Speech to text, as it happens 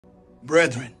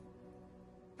Brethren,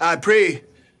 I pray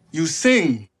you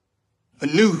sing a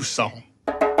new song.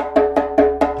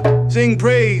 Sing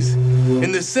praise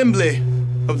in the assembly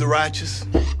of the righteous.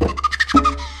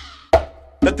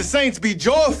 Let the saints be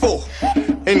joyful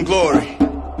in glory.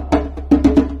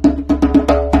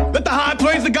 Let the high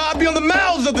praise of God be on the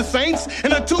mouths of the saints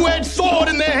and a two-edged sword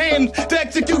in their hands to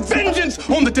execute vengeance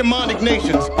on the demonic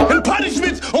nations and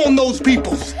punishments on those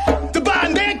peoples, to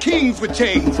bind their kings with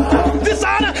chains. This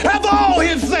honor have all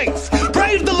his saints.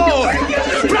 Praise the Lord.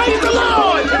 Praise the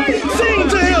Lord. Sing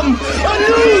to him a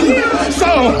new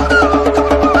song.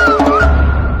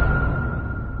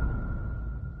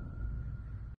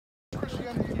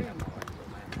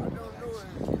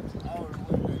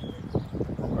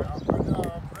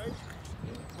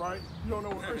 Right? You don't know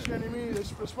what Christianity means? It's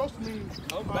supposed to mean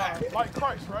like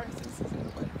Christ, right?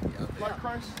 Like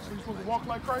Christ? So you're supposed to walk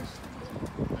like Christ?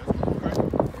 Okay.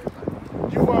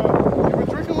 You been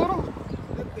drinking a little?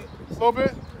 A little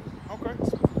bit? Okay.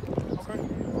 Okay.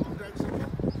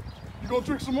 You gonna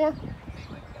drink some more?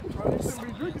 You shouldn't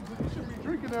be drinking. You should be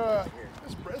drinking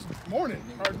it's morning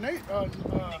or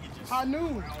high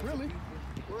noon, really.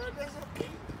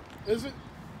 Is it?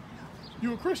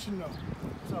 You a Christian though?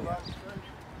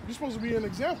 You're supposed to be an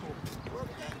example.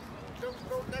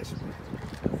 Don't lecture me.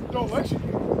 Don't lecture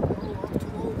you?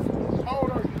 How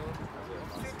old are you?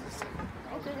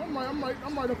 Okay, I'm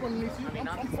right up underneath you.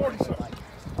 I'm 40 something.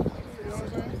 You know what I'm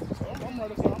saying? So I'm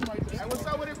right up there. I'm right there. Hey, what's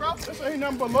up with it, bro? This ain't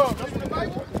nothing but love. That's what the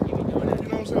Bible. You know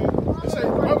what I'm saying? This ain't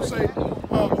the Bible say.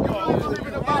 Believe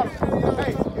in the Bible.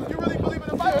 Hey, if you really believe in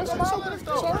the Bible, come on, let us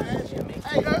know.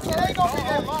 Hey, it ain't gonna be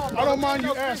that long. I don't mind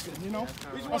you asking, you know.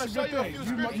 That's a good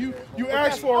thing. You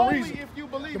asked for a reason.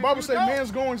 The Bible says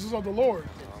man's goings is of the Lord.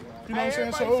 You know what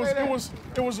I'm saying? So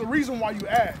it was a reason why you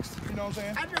asked. You know what I'm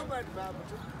saying? I know about the Bible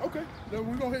too. Okay. Then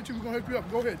we're gonna hit you. We're gonna hit you up.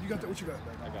 Go ahead. You got that? What you got?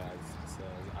 I got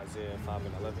Isaiah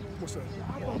 5:11. What's that?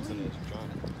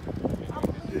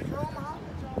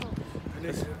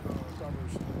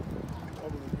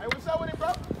 Hey, what's up with it,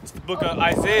 bro? It's the book of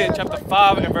Isaiah, chapter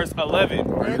 5 and verse 11.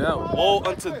 Woe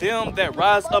unto them that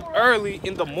rise up early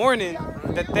in the morning,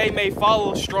 that they may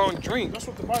follow strong drink. That's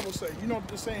what the Bible says. You know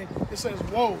what it's saying? It says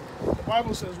woe. The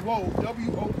Bible says woe.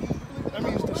 W-O-E. That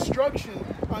means destruction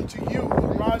unto you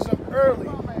who rise up early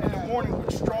in the morning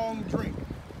with strong drink.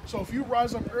 So if you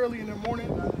rise up early in the morning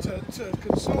to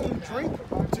consume drink,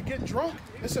 to get drunk,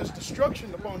 it says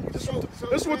destruction upon you. This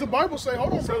is what the Bible say.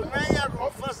 Hold on, brother.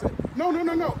 No.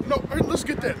 Let's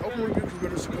get that. Open rebuke is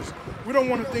better because we don't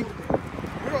want to think.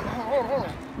 Hold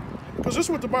on. Because this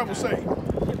is what the Bible say.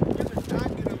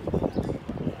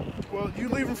 Well, you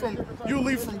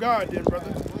leave from God, then,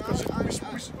 brother. Because Proverbs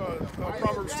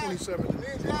 27.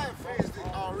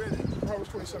 Proverbs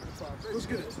 27:5. Let's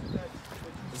get it.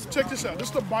 Check this out. This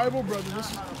is the Bible, brother.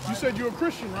 You said you're a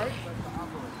Christian, right?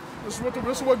 This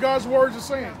is what God's words are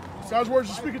saying. God's words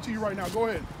are speaking to you right now. Go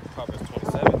ahead. Proverbs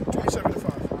 27.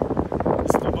 27:5.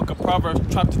 It's the book of Proverbs,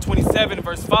 chapter 27,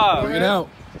 verse 5. Bring it out.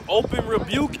 Open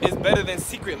rebuke is better than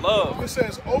secret love. It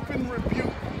says open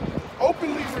rebuke.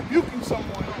 Openly rebuking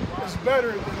someone is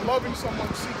better than loving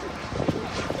someone secretly.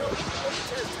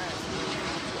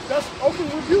 That's open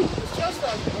rebuke. It's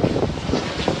chastisement.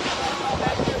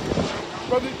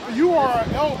 Brother, you are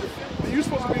an elder, and you're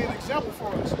supposed to be an example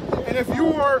for us. And if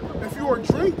you are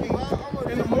drinking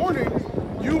in the morning,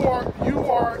 you are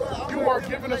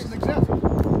giving us an example.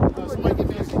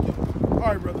 All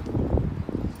right, brother.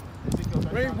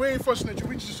 We ain't fussing at you.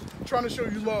 We just trying to show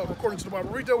you love according to the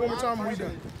Bible. Read that one more time and we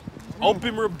done.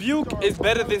 Open rebuke is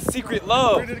better than secret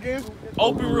love. Read it again.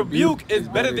 Open rebuke is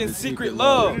better than secret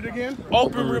love. Read it again.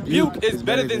 Open rebuke is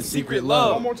better than secret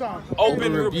love. One more time.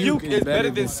 Open rebuke is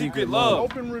better than secret love.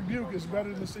 Open rebuke is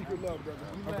better than secret love, brother.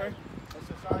 Okay?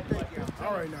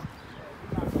 All right now.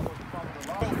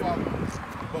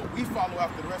 But we follow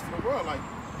after the rest of the world. Like,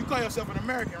 you call yourself an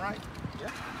American, right?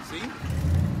 Yeah. See?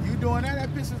 You doing that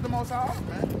pisses the Most High off,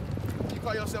 man. You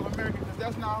call yourself American because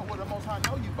that's not what the Most High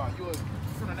know you by. You're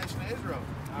from the nation of Israel.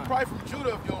 You're probably from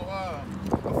Judah if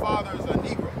your father is a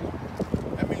Negro.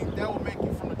 I mean, that would make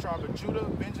you from the tribe of Judah,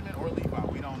 Benjamin, or Levi.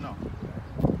 We don't know.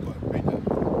 But read that.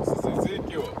 This is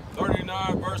Ezekiel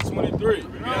 39, verse 23.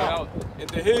 And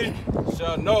the heathen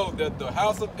shall know that the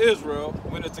house of Israel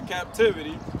went into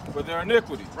captivity for their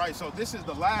iniquity. Right, so this is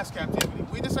the last captivity.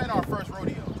 This ain't our first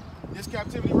rodeo. This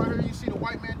captivity right here, you see the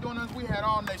white man doing us, we had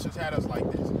all nations had us like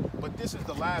this. But this is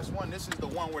the last one. This is the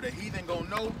one where the heathen gonna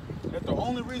know that the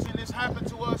only reason this happened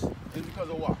to us is because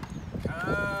of what?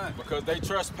 Because they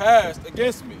trespassed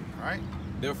against me. Right?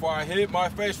 Therefore I hid my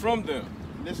face from them.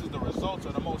 This is the result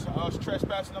of us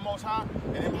trespassing the Most High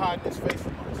and him hiding his face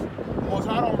from us. The Most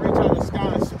High don't reach out the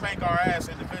sky and spank our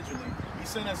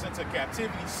send us into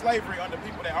captivity, slavery under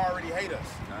people that already hate us.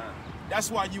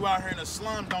 That's why you out here in the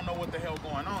slums don't know what the hell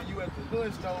going on. You at the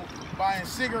hood store buying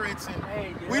cigarettes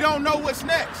and we don't know what's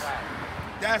next.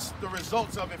 That's the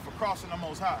results of it for crossing the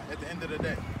Most High at the end of the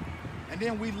day. And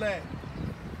then we let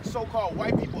so-called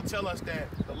white people tell us that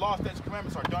the law, statutes,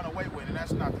 commandments are done away with, and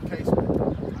that's not the case,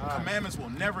 man. Commandments will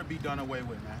never be done away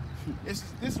with, man. This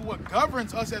is what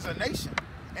governs us as a nation,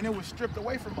 and it was stripped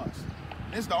away from us.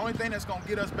 And it's the only thing that's gonna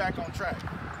get us back on track.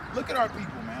 Look at our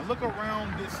people, man. Look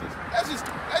around this system. Let's just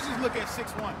look at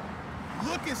 6'1".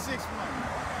 Look at 6'1".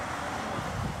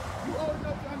 You old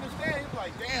enough to understand? It's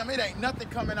like, damn, it ain't nothing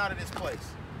coming out of this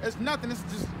place. There's nothing. It's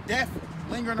just death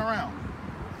lingering around.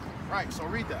 Right. So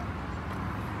read that.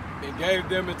 And gave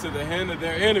them into the hand of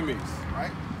their enemies.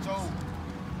 Right. So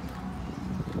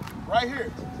right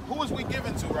here, who was we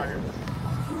given to right here?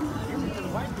 The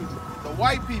white people. The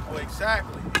white people,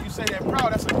 exactly. You say that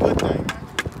proud. That's a good thing, man.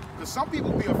 Because some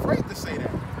people be afraid to say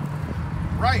that.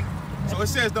 Right. So it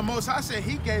says the Most High said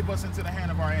he gave us into the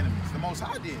hand of our enemies. The Most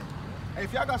High did. Hey,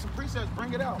 if y'all got some precepts,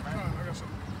 bring it out, man. I got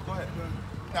something. Go ahead.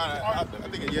 I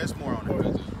think it's more on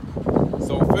it.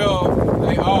 So fell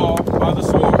they all by the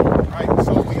sword. Right.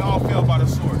 So we all fell by the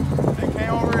sword. They came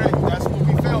over here. That's what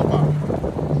we fell by.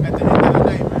 At the end of the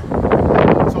day,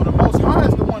 man. So the Most High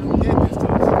is the one who did this to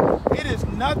us. It is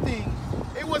nothing.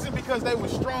 It wasn't because they were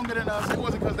stronger than us. It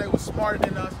wasn't because they were smarter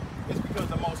than us. It's because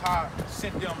the Most High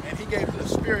sent them and he gave them the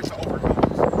spirit to overcome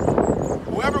us.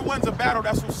 Whoever wins a battle,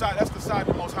 that's the side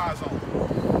the Most High is on.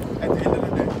 At the end of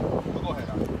the day. Well, go ahead,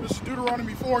 Al. This is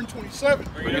Deuteronomy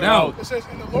 4:27. Bring it out. It says,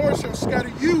 and the Lord shall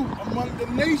scatter you among the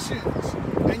nations,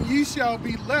 and ye shall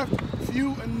be left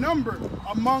few in number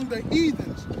among the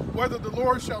heathens, whether the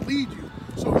Lord shall lead you.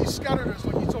 So he scattered us,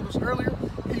 like he told us earlier.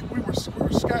 We were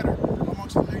scattered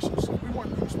amongst the nations, so we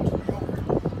weren't even supposed to be over here.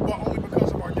 But only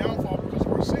because of our downfall, because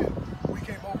of our sin, we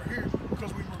came over here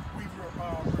because we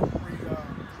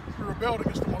rebelled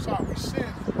against the Most High. We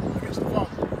sinned against the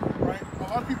Father. Right? A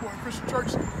lot of people in Christian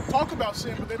church talk about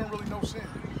sin, but they don't really know sin.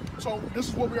 So this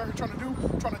is what we are here trying to do,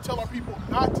 trying to tell our people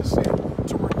not to sin,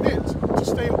 to repent, to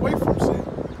stay away from sin.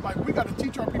 Like, we got to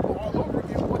teach our people all over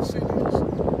again what sin is. A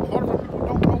lot of our people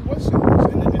don't know what sin is,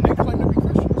 and they claim to be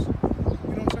Christians.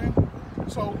 You know what I'm saying?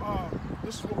 So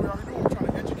this is what we are here doing. We're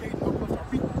trying to educate and uplift our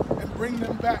people and bring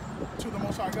them back to the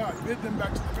Most High God, bid them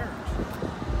back to the marriage.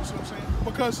 You see what I'm saying?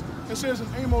 Because it says in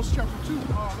Amos chapter 2,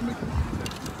 let me,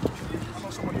 I know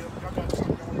somebody else, y'all got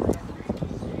something going on.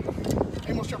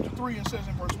 Amos chapter 3, it says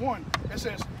in verse 1, it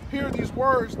says, hear these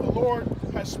words the Lord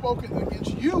has spoken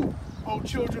against you, O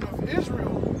children of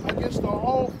Israel, against the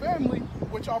whole family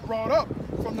which I brought up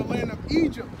from the land of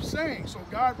Egypt, saying, so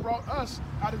God brought us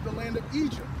out of the land of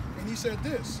Egypt. And he said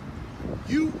this,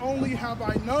 you only have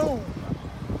I known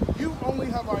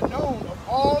of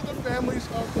all the families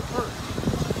of the earth.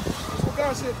 That's what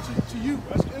God said to you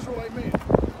as an Israelite man.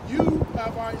 You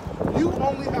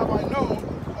only have I known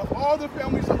of all the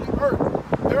families of the earth.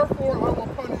 Therefore I will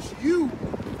punish you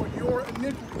for your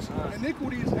iniquities.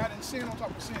 Iniquity is adding sin on top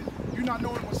of sin. You not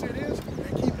knowing what sin is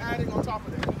and keep adding on top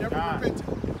of that.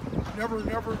 Never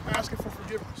repenting. Never asking for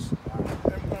forgiveness. And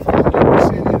what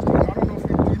sin is, I don't know if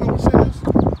you know what sin is?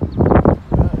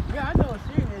 Yeah, I know what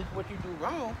sin is what you do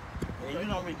wrong. And you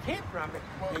don't repent from it,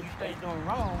 and you stay doing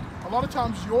wrong. A lot of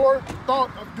times your thought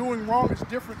of doing wrong is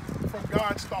different from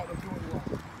God's thought of doing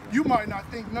wrong. You might not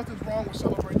think nothing's wrong with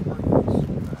celebrating birthdays,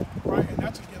 right? And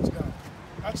that's against God.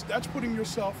 That's putting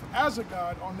yourself as a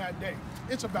God on that day.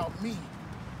 It's about me.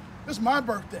 It's my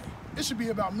birthday. It should be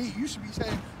about me. You should be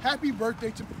saying, happy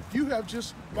birthday to me. You have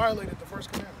just violated the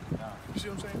first commandment. You see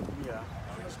what I'm saying? Yeah.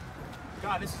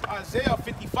 God, this is Isaiah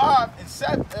 55 and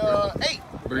 8.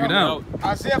 Bring it out.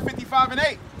 Isaiah 55 and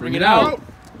 8. Bring it out.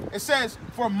 It says,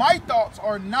 for my thoughts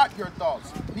are not your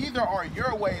thoughts, neither are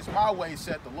your ways my ways,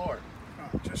 said the Lord.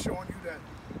 Just showing you that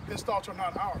his thoughts are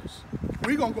not ours.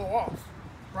 We're going to go off,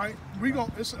 right?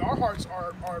 Our hearts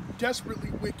are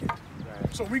desperately wicked.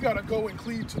 Right. So we got to go and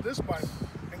cleave to this Bible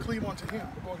and cleave unto him.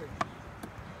 Go ahead.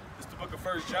 It's the book of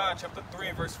 1 John chapter 3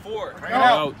 and verse 4. Bring it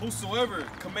out. Whosoever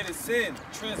committed sin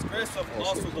transgresseth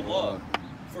also the law.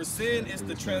 For sin is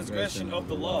the transgression of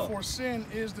the law. For sin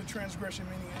is the transgression,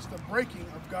 meaning it's the breaking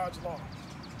of God's law.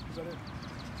 Is that it?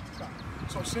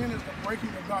 So sin is the breaking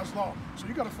of God's law. So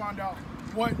you got to find out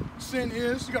what sin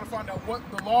is. You got to find out what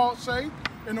the law say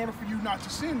in order for you not to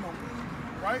sin no more.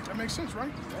 Right? That makes sense,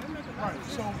 right? Right.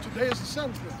 So today is the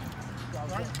Sabbath day.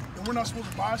 Right? And we're not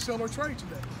supposed to buy, sell, or trade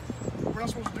today. We're not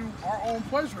supposed to do our own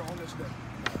pleasure on this day.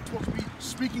 We're supposed to be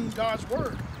speaking God's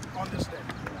word on this day.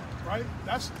 Right?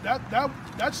 That's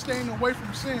staying away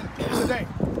from sin today.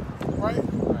 Right?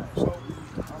 So,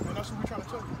 and that's what we're trying to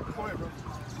tell you. Go ahead, bro.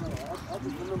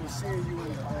 seeing you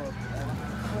in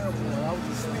Claremore. I was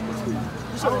just speaking to you.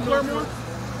 You said in Claremore?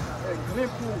 Yeah,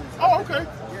 Glenpool. Oh, okay.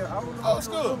 Yeah, I don't know. Oh, it's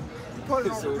good. You put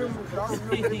it on the river, but I don't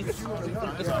remember if you and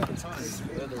another guy.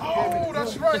 Oh,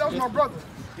 that's right. That was my brother.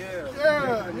 Yeah.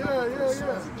 Yeah.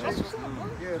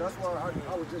 Yeah, that's why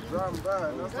I was just driving by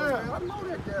and I was like, man, I know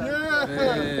that guy. Yeah.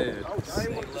 I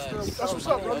ain't want to disturb you. That's what's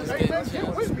up, brother. Hey, man,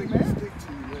 get with me, man. Stick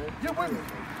to you, man. Get with me.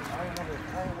 I ain't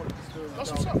want to disturb you.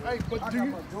 That's what's up. Hey, but I do got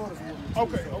you? my daughters with me.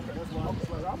 Okay. That's why I was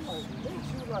like, I'm like, hey,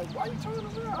 she was like, why you turning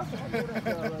around? I said, I know that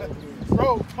guy right over there. Bro,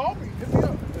 call me. Hit me up. You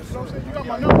know what I'm saying? You got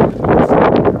my number.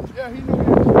 Yeah, he knew me.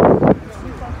 We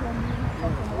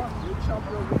talked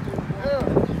to him.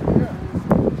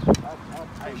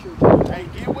 Hey,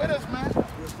 get with us, man.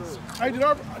 Hey,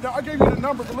 I gave you the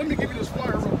number, but let me give you this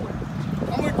flyer real quick.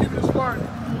 I'm gonna give you this flyer.